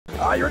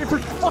Ah, you ready for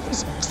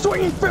Fluffy's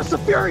swinging fist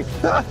of fury?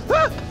 I'm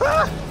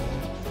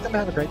gonna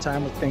have a great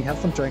time with thing. Have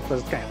some drink, but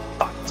it's kind of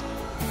fucked.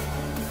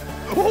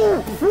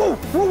 Whoa! Whoa!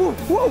 Whoa!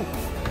 Whoa!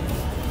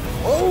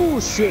 Oh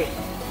shit!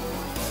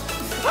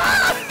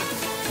 Ah!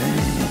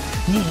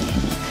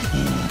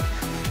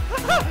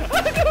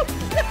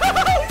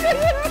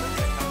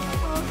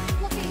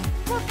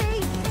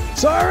 Fluffy!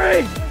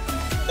 Sorry!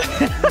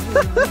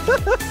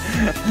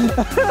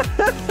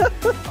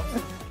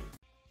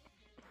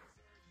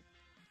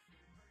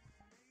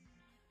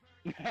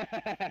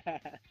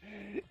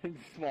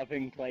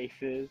 Swapping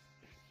places.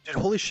 Dude,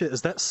 holy shit,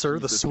 is that Sir,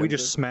 the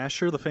Swedish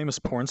Smasher, the famous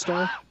porn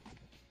star?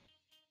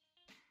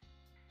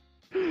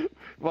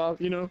 Well,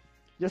 you know,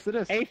 yes it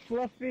is. Hey,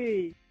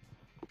 Fluffy!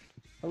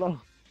 Hello.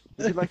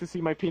 Would you like to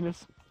see my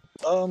penis?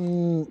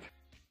 Hold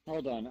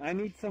on, I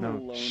need some No.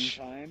 alone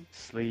time.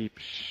 Sleep.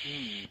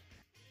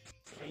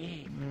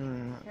 Sleep.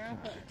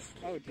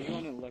 Oh, do you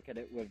want to look at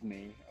it with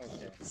me?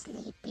 Okay.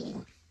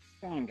 Sleeping.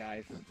 Come on,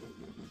 guys.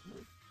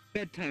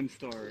 Bedtime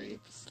story.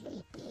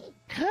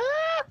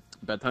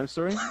 Bedtime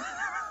story?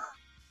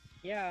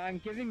 Yeah, I'm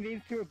giving these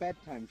two a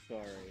bedtime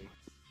story.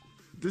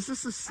 This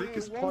is the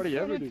sickest Once party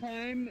ever, upon a dude.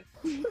 time,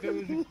 there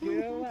was a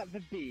girl at the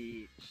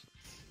beach,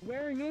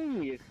 wearing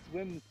only a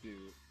swimsuit.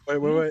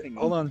 Wait, Nothing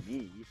hold on.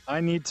 underneath.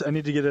 I need to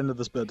get into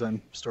this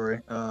bedtime story.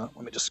 Let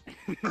me just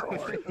crawl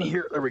right in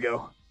here. There we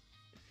go.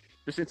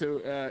 Just need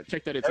to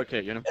check that it's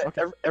okay, you know?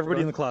 Okay.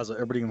 Everybody in the closet.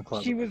 Everybody in the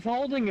closet. She was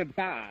holding a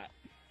bat,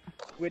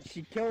 which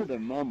she killed her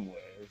mum with.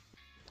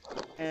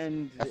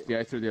 And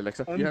FBI through the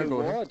Alexa. Yeah,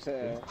 go ahead.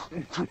 underwater.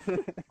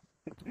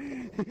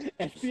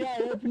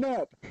 FBI, open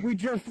up! We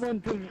just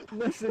want to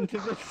listen to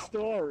this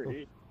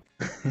story.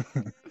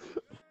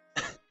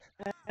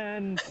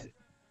 And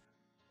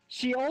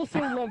she also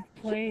loved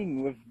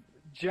playing with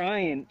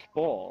giant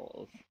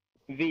balls.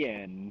 The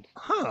end.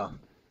 Huh.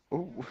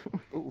 Ooh,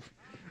 ooh.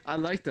 I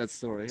like that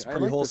story. It's a I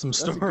pretty like wholesome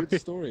that. That's story. a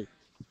good story.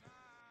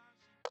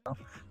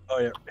 Oh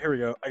yeah, here we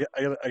go.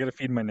 I gotta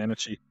feed my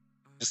Nanachi.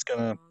 Just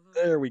gonna.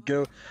 There we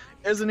go.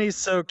 Isn't he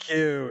so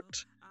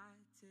cute?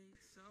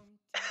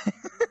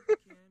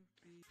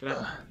 Can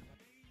I...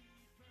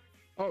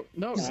 Oh,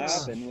 no. What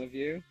happened with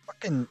you?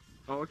 Fucking.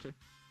 Oh, okay.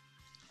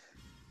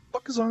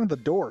 Fuck is on the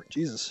door?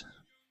 Jesus.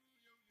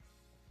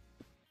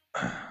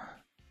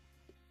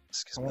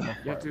 Excuse me.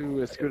 You have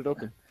to scoot it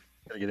open.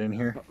 Gotta get in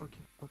here. Oh,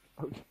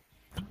 okay.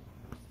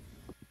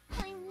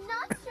 I'm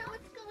not sure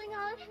what's going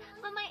on,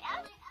 but my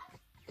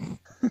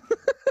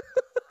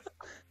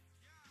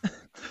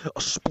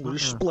A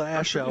splish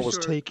splash, I pretty was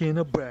sure- taking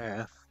a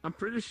bath. I'm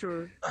pretty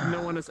sure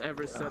no one has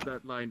ever said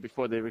that line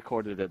before they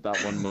recorded it that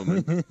one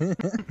moment.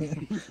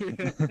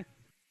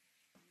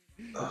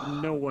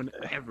 No one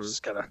ever.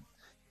 Just gotta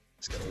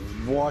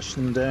wash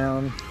them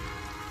down.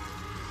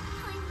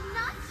 I'm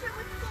not sure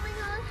what's going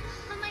on,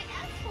 but my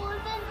asshole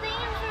is in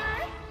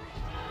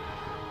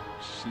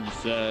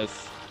danger.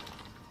 Jesus.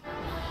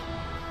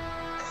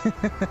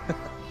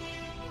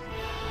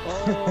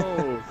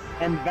 Oh,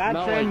 And that's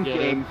Now I get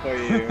endgame for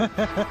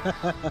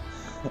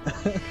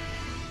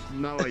you.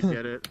 now I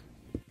get it.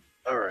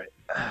 Alright.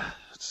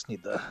 Just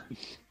need the.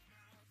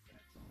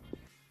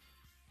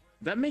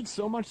 That makes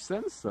so much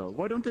sense, though.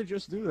 Why don't they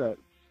just do that?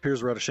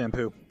 Here's we're out of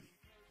shampoo.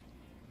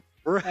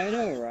 I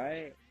know,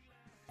 right?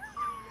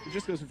 It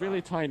just goes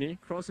really tiny,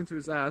 crawls into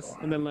his ass,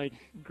 and then like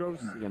grows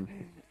again.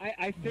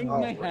 I think Oh,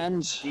 my right.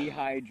 hand's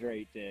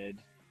dehydrated.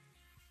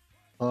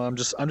 I'm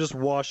just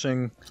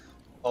washing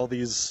all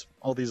these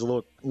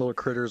little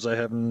critters I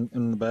have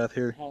in the bath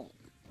here. Oh,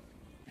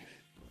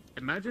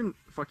 Imagine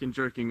fucking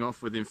jerking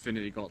off with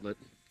Infinity Gauntlet.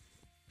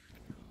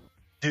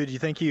 Dude, you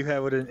think you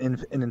have an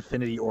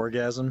infinity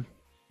orgasm?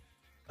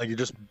 Like you're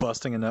just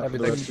busting a nut for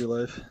the rest of your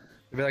life?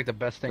 It'd be like the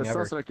best thing That ever.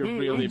 sounds like a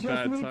really he just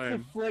bad needs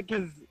time. To flick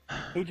his,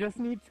 he just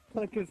needs to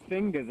click his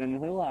fingers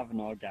and he'll have an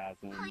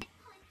orgasm.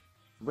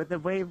 With a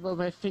wave of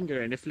my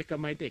finger and a flick of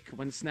my dick,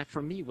 one snap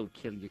from me will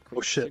kill you quick.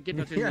 Oh, shit. So get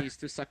on your knees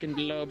to suck and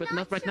blow, but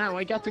not right now,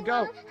 I got to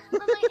go.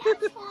 But my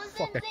asshole is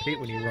Fuck, I hate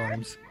when he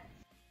rhymes.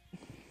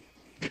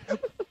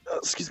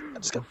 Excuse me, I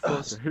just got.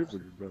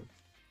 Bro.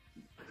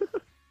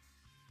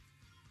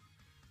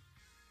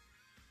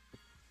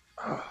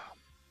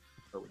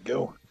 There we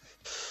go.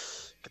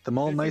 Get them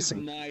all nice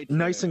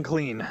and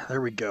clean.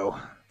 There we go.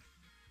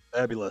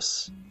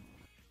 Fabulous.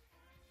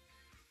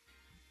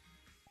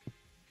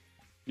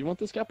 You want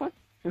this, Kappa?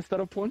 Instead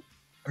of porn?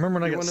 I remember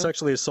when I You got wanna-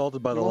 sexually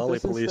assaulted by the You want lolly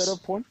this police instead in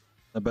of porn?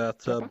 the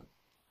bathtub.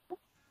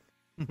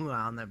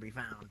 I'll never be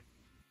found.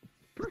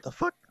 What the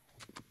fuck?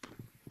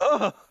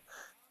 Oh!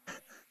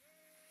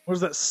 What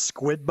is that,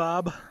 Squid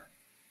Bob?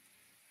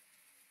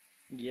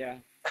 Yeah.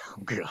 Oh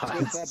god.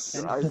 What's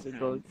up,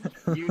 Icicles.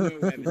 You know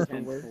where the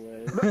pencil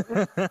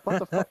is. What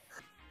the fuck?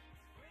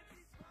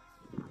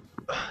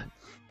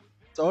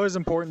 It's always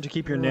important to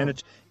keep your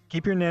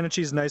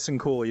Nanachees nice and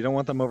cool. You don't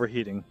want them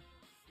overheating.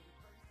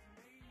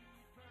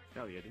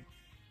 Hell yeah, dude.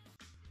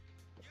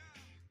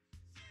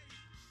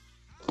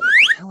 What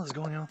the hell is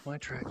going on with my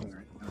tracking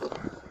right now?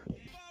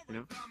 You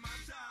know?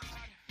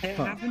 It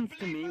happens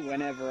to me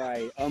whenever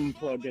I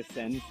unplug a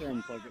sensor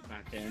and plug it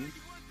back in.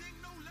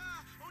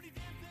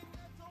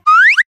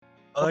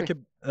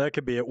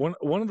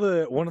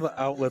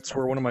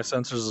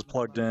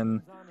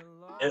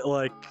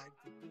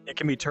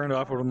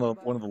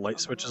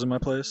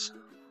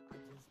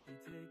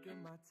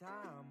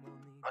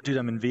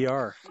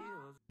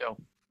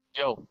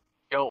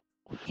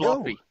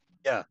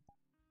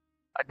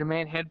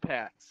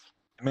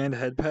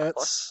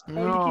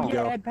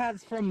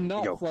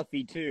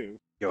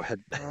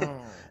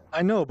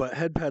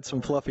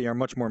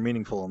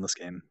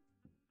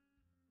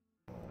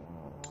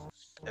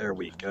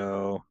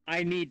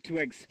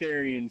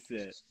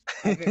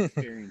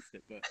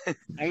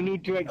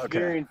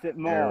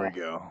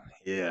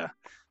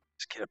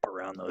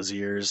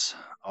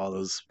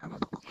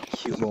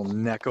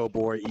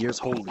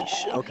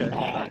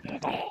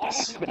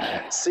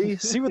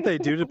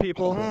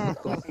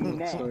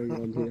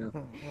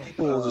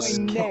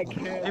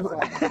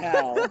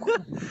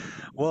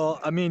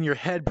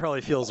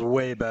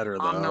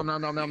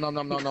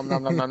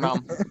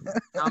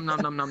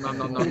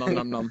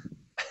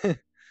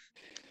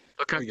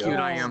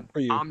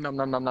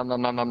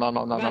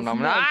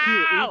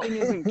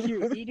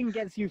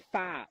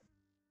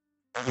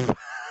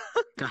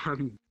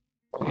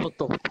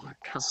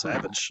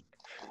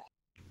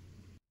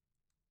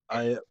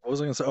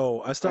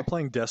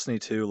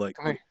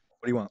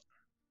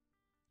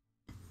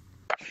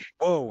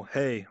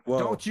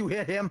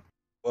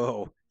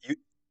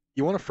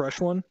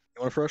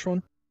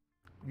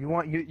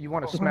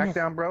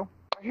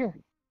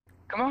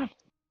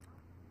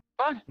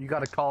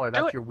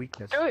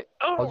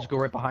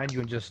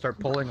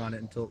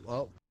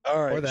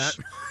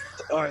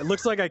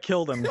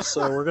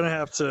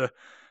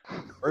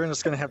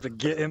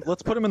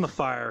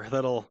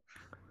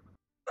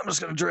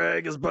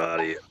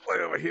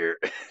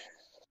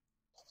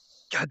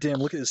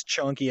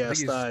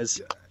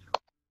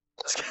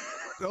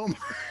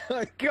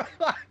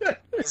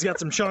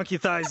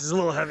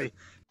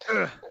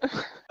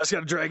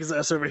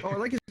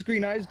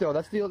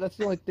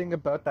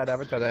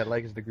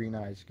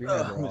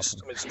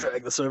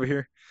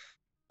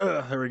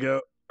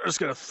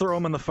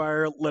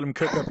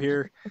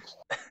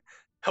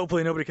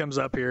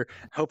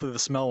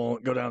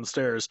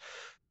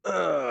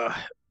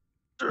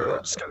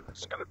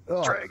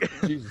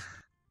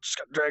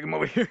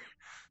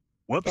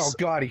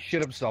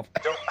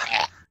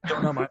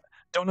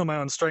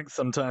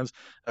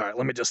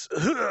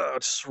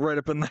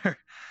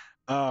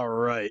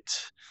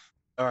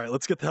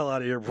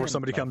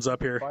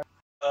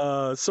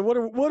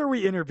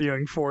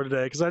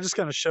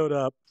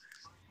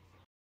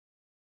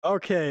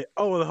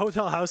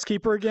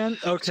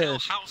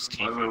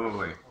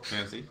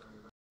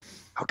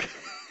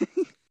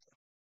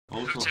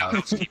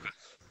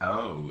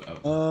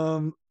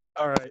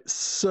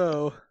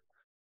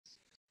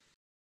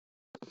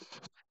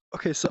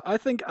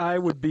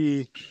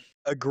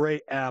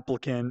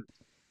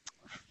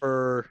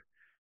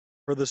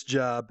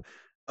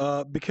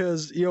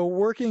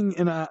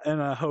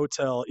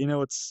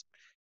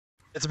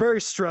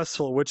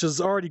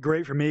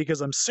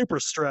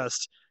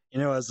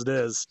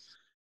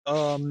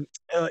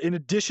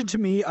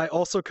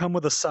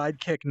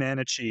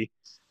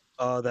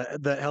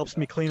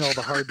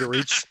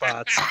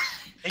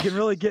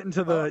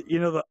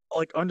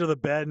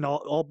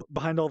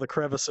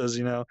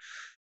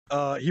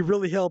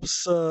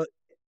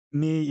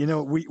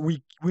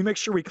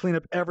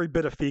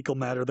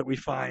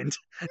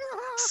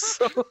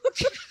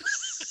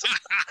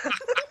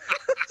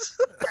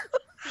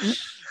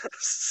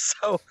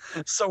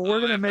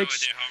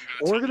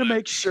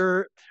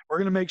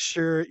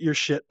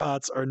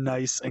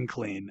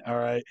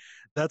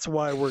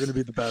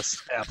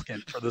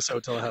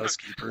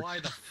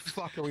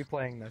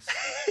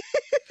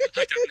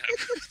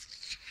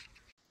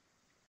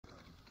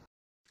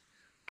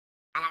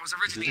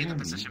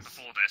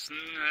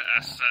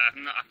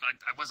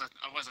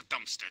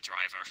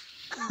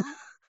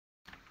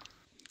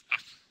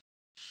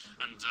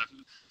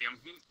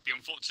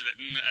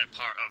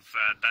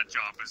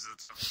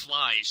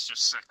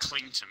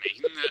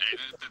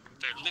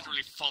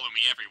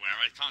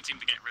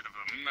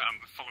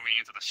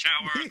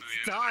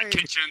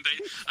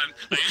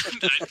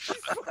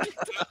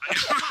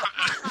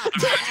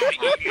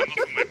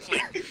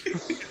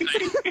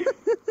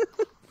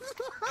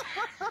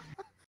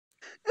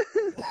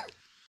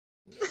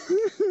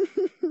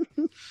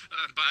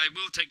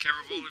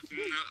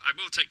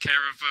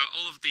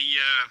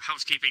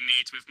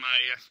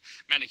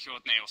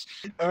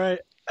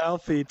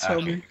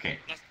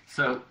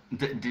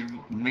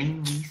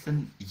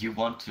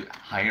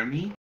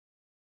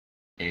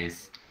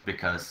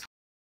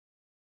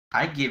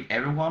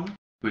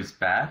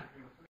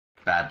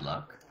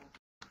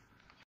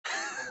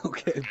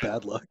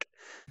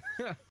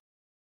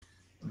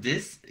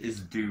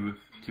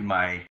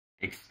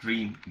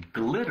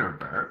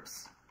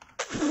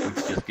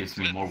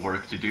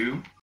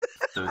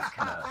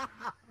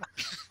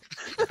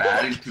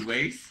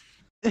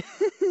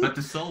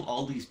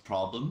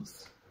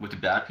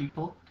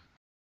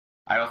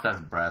 I also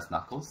have brass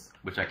knuckles,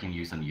 which I can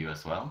use on you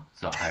as well.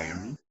 So hire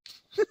me.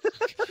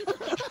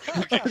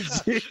 Oh,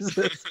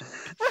 Jesus.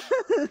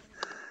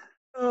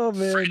 Oh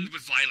man. Threatened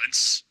with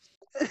violence.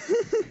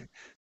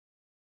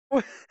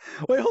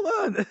 Wait, hold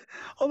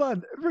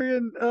on.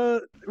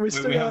 Friggin', we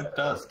still got have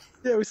Dusk.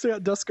 Yeah, we still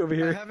got Dusk over I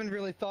here. haven't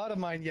really thought of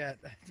mine yet.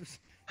 Just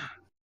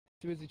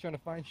too busy trying to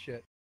find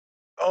shit.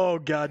 Oh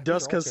god, These are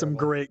Dusk all has some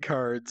terrible. great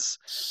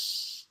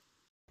cards.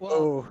 Well,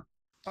 Oh.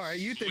 all right,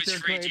 you think Which they're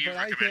three great, do you but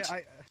I recommend?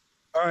 can't.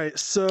 All right,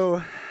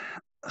 so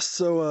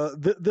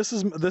this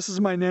is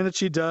my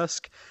Nanachi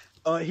Dusk.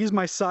 He's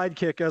my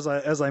sidekick,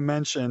 as I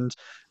mentioned.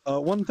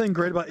 One thing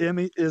great about him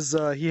is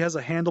he has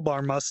a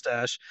handlebar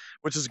mustache,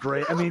 which is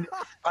great. I mean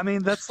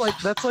that's like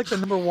the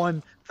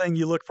 #1 thing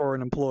you look for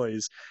in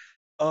employees.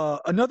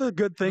 Another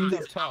good thing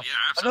that Tough. Yeah,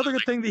 Another absolutely.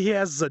 good thing that he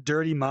has is a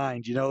dirty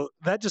mind. You know,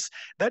 that just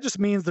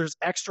means there's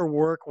extra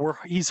work where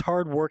he's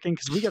hardworking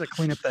because we got to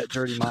clean up that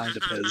dirty mind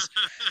of his.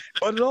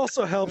 But it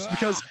also helps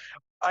because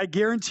I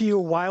guarantee you,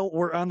 while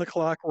we're on the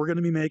clock, we're going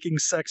to be making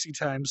sexy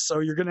times,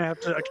 so you're going to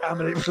have to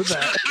accommodate for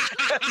that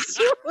as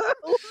well.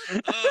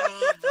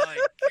 Oh my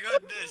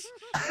goodness!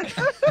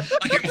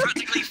 I can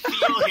practically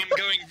feel him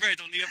going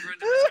red on the other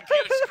end of his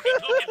computer screen.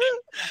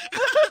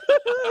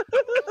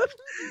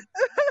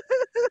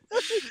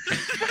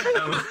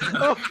 Look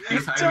No,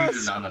 he's hiring the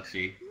Dusk,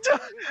 Nanachi.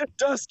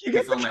 Dusk, you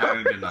got He's only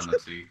hiring the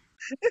Nanachi.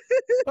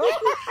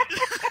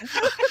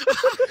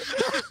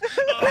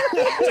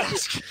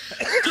 Dusk.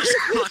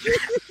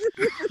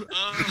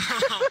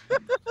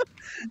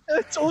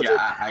 I told you.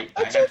 Yeah, I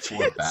told have you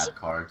 4 it's- bad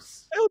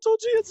cards. I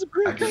told you it's a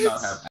great I did not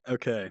cards. have.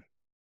 Okay.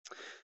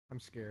 I'm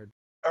scared.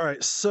 All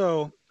right.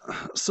 So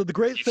the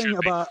great You thing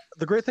should be.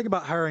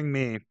 about hiring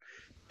me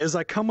is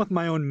I come with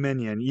my own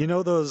minion. You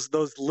know those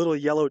little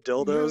yellow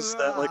dildos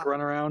that like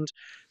run around.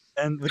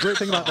 And the great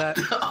thing about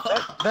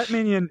that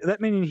minion,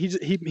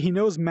 he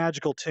knows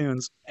magical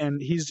tunes,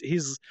 and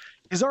he's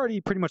already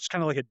pretty much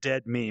kind of like a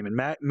dead meme,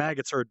 and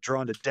maggots are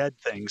drawn to dead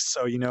things,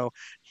 so you know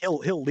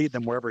he'll lead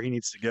them wherever he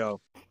needs to go.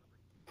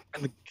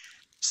 And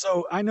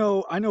so I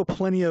know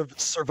plenty of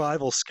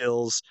survival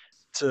skills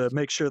to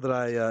make sure that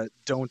I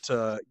don't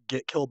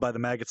get killed by the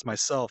maggots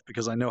myself,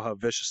 because I know how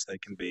vicious they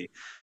can be.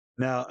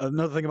 Now,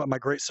 another thing about my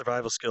great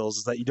survival skills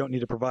is that you don't need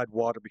to provide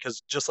water,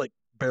 because just like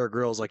Bear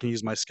Grylls, I can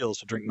use my skills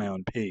to drink my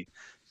own pee.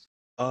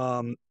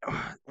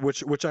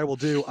 Which I will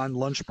do on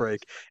lunch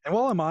break. And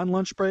while I'm on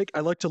lunch break,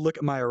 I like to look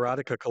at my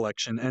erotica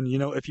collection. And you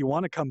know, if you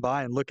want to come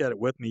by and look at it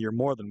with me, you're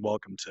more than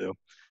welcome to.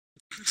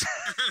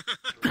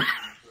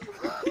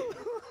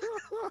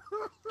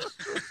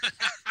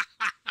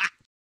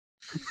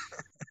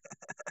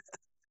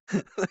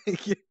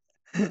 Thank you.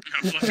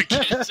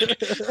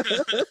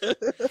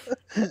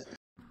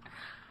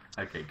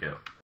 Okay, go.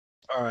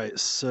 All right,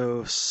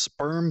 so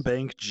sperm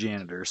bank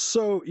janitor.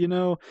 So, you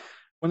know,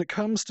 when it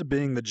comes to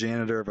being the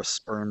janitor of a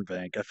sperm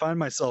bank, I find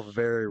myself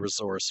very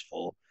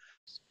resourceful.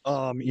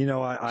 You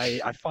know,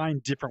 I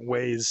find different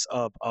ways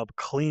of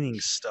cleaning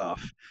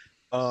stuff.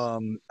 I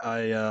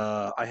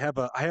have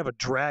a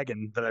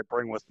dragon that I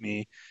bring with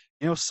me.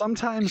 You know,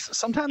 sometimes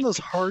those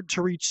hard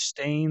to reach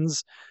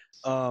stains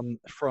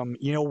from,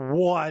 you know,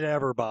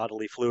 whatever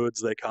bodily fluids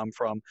they come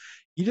from,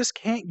 you just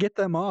can't get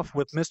them off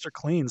with Mr.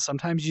 Clean.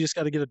 Sometimes you just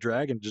got to get a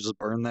dragon to just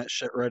burn that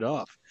shit right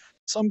off.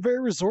 So I'm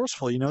very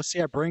resourceful, you know. See,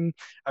 I bring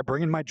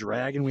in my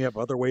dragon. We have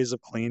other ways of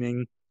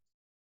cleaning.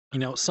 You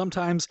know,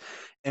 sometimes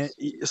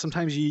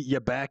you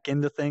back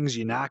into things,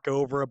 you knock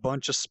over a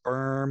bunch of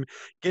sperm,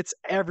 gets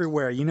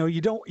everywhere. You know,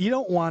 you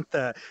don't want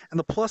that. And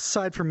the plus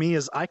side for me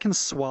is I can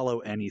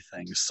swallow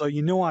anything. So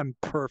you know I'm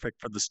perfect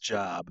for this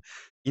job.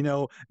 You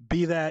know,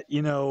 be that,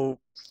 you know,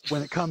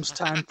 when it comes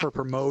time for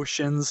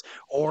promotions,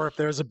 or if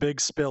there's a big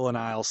spill in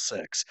aisle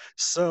 6.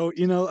 So,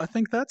 you know, I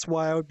think that's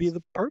why I would be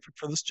the perfect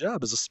for this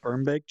job as a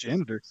sperm bank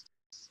janitor.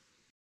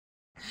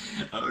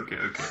 Okay.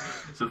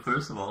 So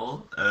first of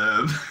all,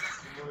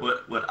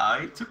 what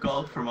I took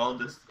out from all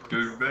this,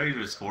 you're very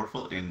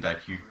resourceful in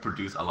that you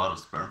produce a lot of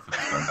sperm for the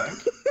sperm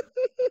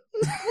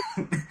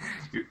bank.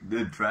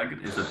 The dragon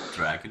is a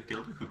dragon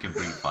killer who can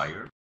bring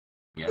fire.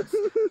 Yes,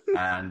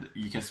 and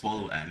you can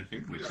swallow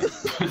anything, which is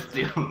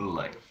still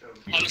like.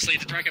 Honestly,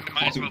 the dragon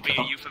might as well be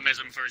a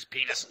euphemism for his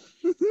penis.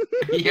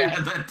 Yeah,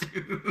 that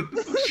too.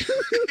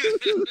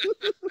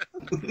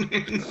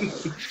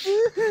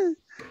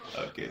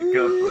 Okay,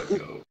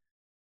 go.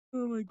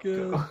 Oh my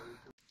god.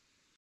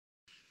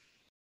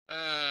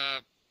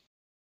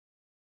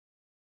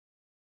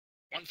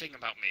 One thing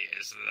about me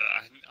is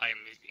that I'm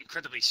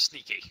incredibly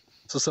sneaky.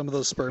 So some of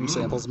those sperm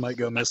samples might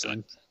go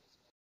missing.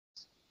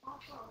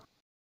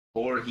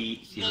 Or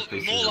he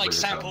More like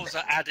samples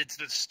are added to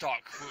the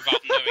stock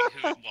without knowing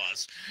who it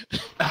was.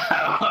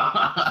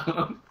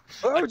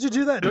 Why would you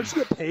do that? Don't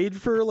you get paid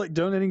for like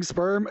donating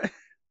sperm?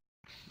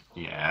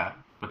 Yeah,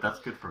 but that's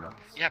good for us.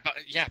 Yeah, but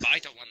I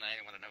don't want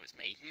anyone to know it's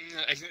me.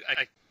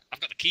 I've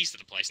got the keys to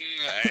the place.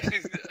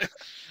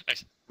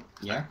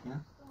 Yeah.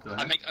 Go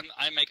ahead.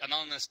 I make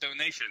anonymous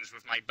donations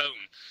with my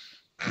bone.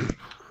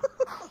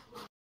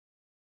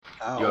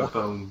 Ow. Your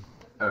phone.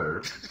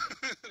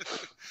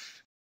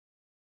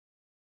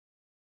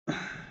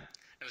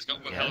 It's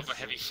got one hell of a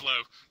heavy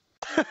flow.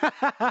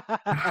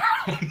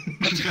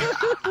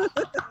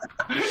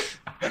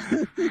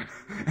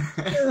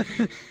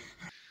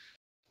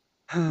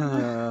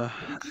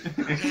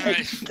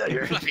 Alright,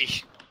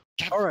 Fluffy.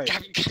 All right.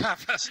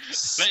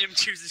 Let him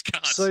choose his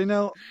cards. So, you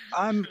know,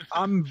 I'm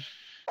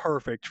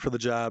perfect for the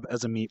job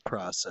as a meat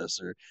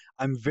processor.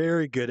 I'm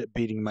very good at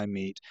beating my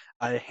meat.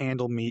 I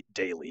handle meat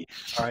daily.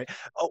 All right.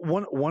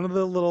 One of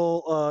the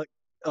little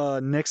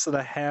nicks that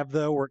I have,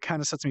 though, where it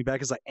kind of sets me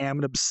back, is I am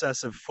an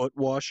obsessive foot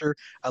washer.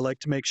 I like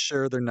to make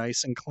sure they're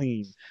nice and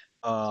clean.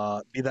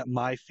 Be that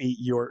my feet,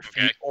 your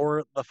feet,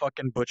 or the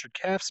fucking butchered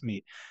calf's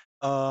meat.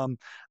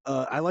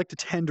 I like to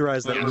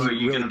tenderize that. Are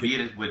you really gonna beat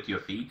it with your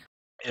feet?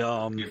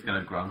 You're just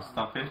gonna ground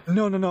stomp it?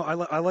 No.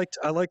 I like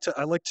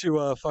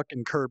to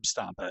fucking curb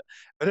stomp it.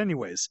 But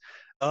anyways,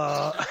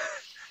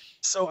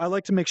 so I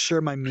like to make sure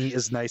my meat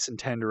is nice and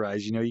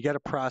tenderized. You know, you got to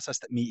process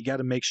that meat. You got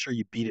to make sure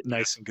you beat it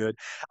nice and good.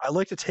 I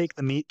like to take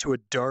the meat to a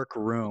dark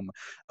room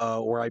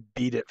where I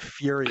beat it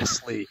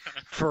furiously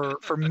for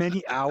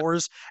many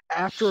hours,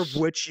 after of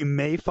which you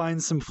may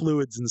find some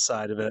fluids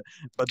inside of it.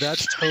 But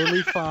that's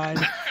totally fine.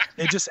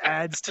 It just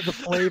adds to the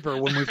flavor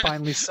when we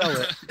finally sell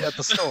it at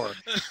the store.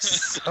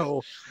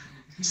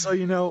 So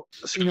you know,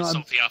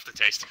 salty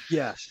aftertaste.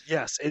 Yes,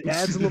 it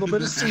adds a little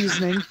bit of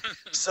seasoning.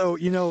 So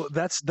you know,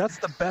 that's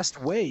the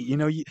best way. You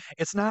know,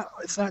 it's not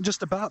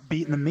just about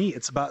beating the meat;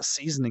 it's about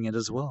seasoning it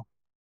as well.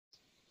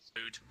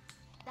 Food.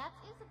 That's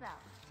Isabel.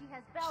 She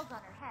has bells on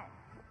her head.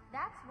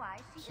 That's why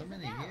she So is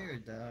many Isabel.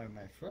 here that are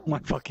my friends. Oh my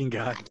fucking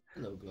god!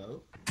 Hello,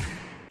 Glow.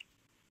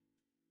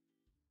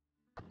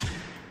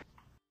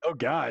 Oh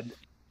god!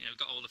 Yeah, we've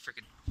got all the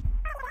freaking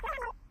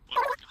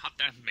hot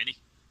damn mini.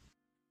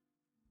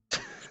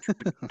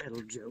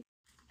 Little joke.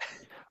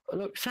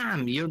 Look,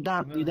 Sam, you're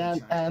that.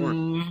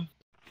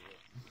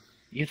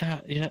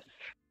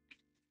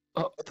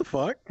 Oh, what the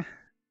fuck?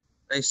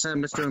 Hey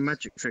Sam, let's do a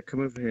magic trick.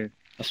 Come over here.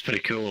 That's pretty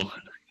cool.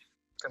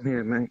 Come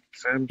here, mate.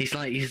 Sam. He's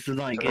like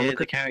look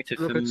the at- character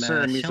look from at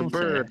Sam, he's a Shelter.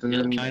 bird, and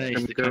then Kinda and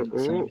is the go, kind of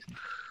same. oh.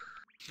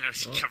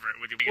 Let's cover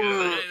it with your.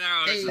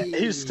 No,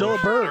 He's still a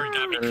bird.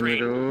 that'd be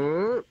great.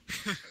 Oh.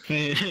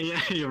 Yeah,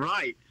 you're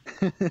right.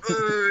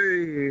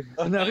 Hey.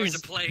 Oh, now Oh, he's he's a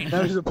plane.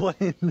 Now he's a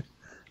plane.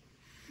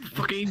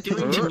 What are you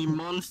doing to me,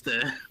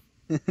 monster?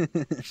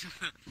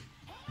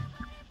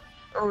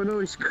 Oh no,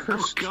 he's Oh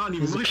crushed. god,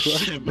 you He's a mushed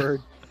crushed him.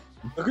 bird.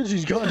 Look what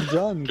she's gone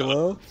done,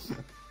 Glow.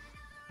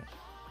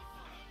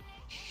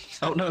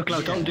 Oh no,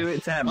 Glow, don't do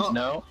it, Sam. Oh.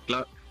 No,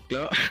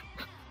 Glow.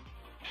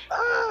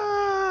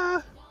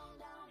 Ah!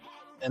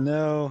 And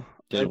now.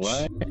 Did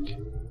what?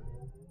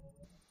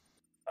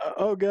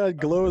 Oh god,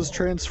 Glow is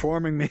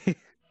transforming me.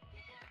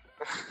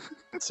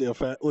 Let's see how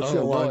fat. Let's see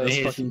how long this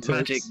his fucking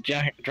magic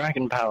takes.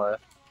 dragon power.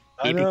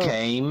 I He know.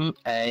 became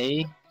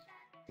a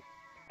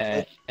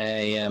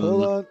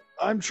Hold on,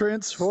 I'm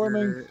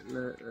transforming.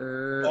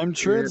 I'm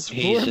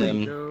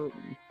transforming. Go.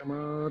 Come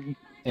on.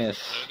 Yes.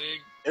 Loading.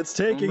 It's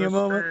taking a Almost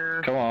moment.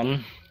 there. Come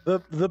on.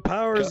 The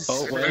powers.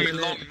 Oh, A wait. very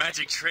long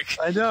magic trick.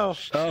 I know.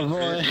 Oh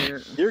boy.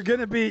 You're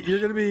gonna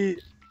be.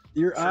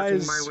 Your Hurting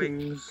eyes. my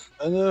wings.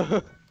 I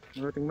know.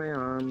 Hurting my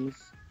arms.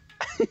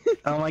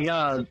 Oh my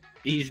god.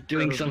 He's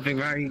doing something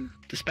very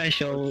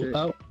special. Okay.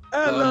 Oh.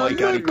 Hello, Oh my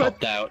god, he look what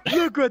popped out.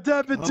 Look what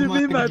happened to Oh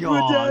me, my my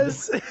God.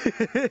 Buddhas!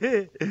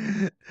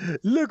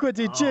 Look what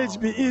he changed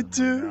me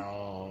into!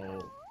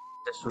 No.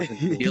 This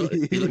wasn't You look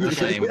the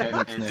same. I really don't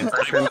want to see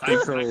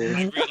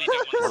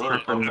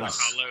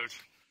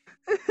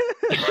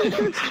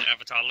that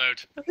Avatar load.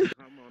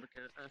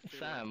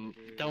 Sam,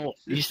 don't.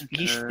 This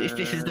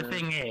is the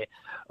thing here.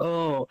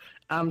 Oh,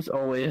 I'm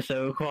always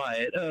so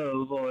quiet.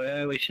 Oh boy,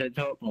 I wish I'd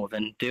talk more.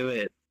 Then do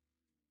it.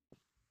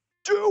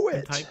 Do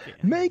it! Type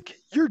it. Make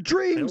your I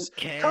dreams don't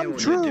care come what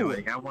true! you're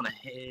doing. I want to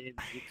hear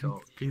you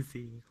talk.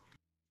 Busy.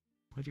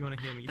 What do you want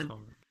to hear me talk?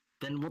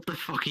 Then what the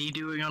fuck are you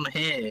doing on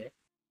here?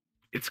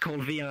 It's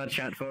called VR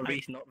chat for a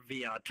reason, not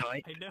VR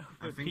type. I know,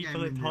 I but think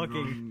people I'm are in the talking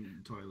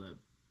wrong toilet.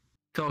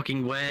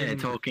 Talking where? In-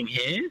 Talking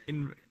here?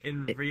 in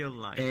real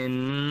life.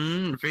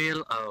 In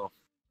real? Oh.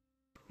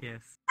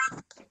 Yes.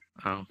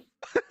 Oh.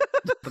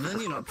 But then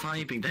you're not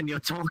typing, then you're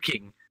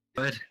talking.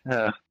 But,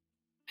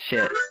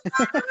 shit.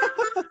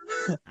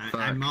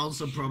 I'm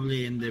also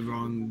probably in the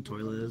wrong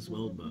toilet as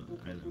well, but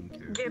I don't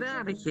care. Get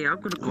out of here!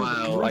 I'm gonna call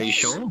the Well, are you police.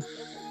 sure?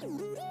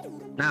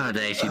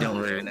 Nowadays, you don't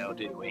really know,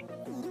 do we?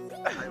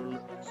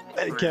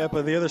 Hey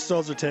Kappa, the other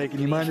stalls are taken.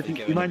 You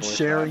mind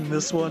sharing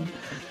this one?